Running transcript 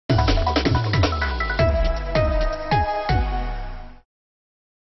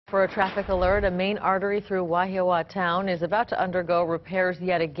For a traffic alert, a main artery through Wahiawa town is about to undergo repairs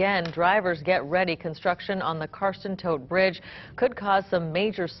yet again. Drivers get ready. Construction on the Karsten Thot bridge could cause some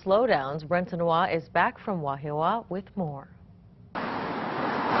major slowdowns. Brenton Wah is back from Wahiawa with more.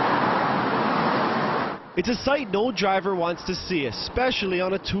 It's a sight no driver wants to see, especially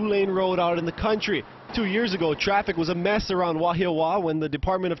on a two-lane road out in the country. 2 years ago, traffic was a mess around Wahiawa when the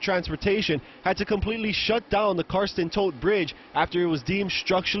Department of Transportation had to completely shut down the Karsten Thot bridge after it was deemed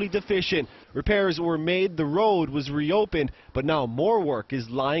structurally deficient. Repairs were made, the road was reopened, but now more work is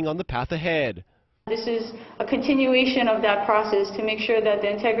lying on the path ahead. This is a continuation of that process to make sure that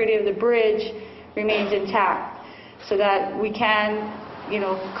the integrity of the bridge remains intact so that we can,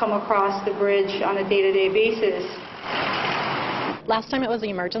 come across the bridge on a day-to-day basis. Last time it was the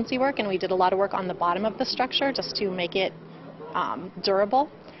emergency work, and we did a lot of work on the bottom of the structure just to make it durable.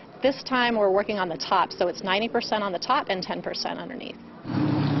 This time we're working on the top, so it's 90% on the top and 10% underneath.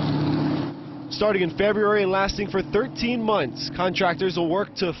 Starting in February and lasting for 13 months, contractors will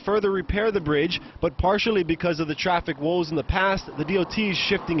work to further repair the bridge, but partially because of the traffic woes in the past, the DOT is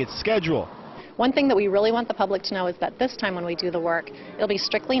shifting its schedule. One thing that we really want the public to know is that this time when we do the work, it'll be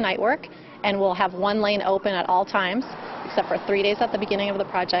strictly night work, and we'll have one lane open at all times, except for 3 days at the beginning of the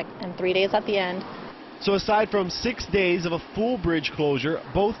project and 3 days at the end. So aside from 6 days of a full bridge closure,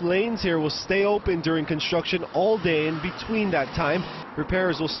 both lanes here will stay open during construction all day, and between that time,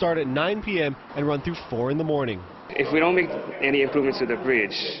 repairs will start at 9 p.m. and run through 4 in the morning. If we don't make any improvements to the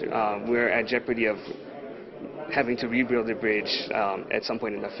bridge, we're at jeopardy of having to rebuild the bridge at some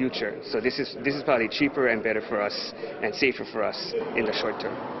point in the future. So this is probably cheaper and better for us and safer for us in the short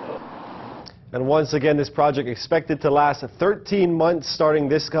term. And once again, this project expected to last 13 months starting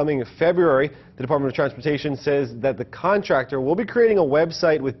this coming February. The Department of Transportation says that the contractor will be creating a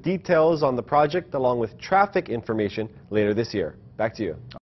website with details on the project along with traffic information later this year. Back to you.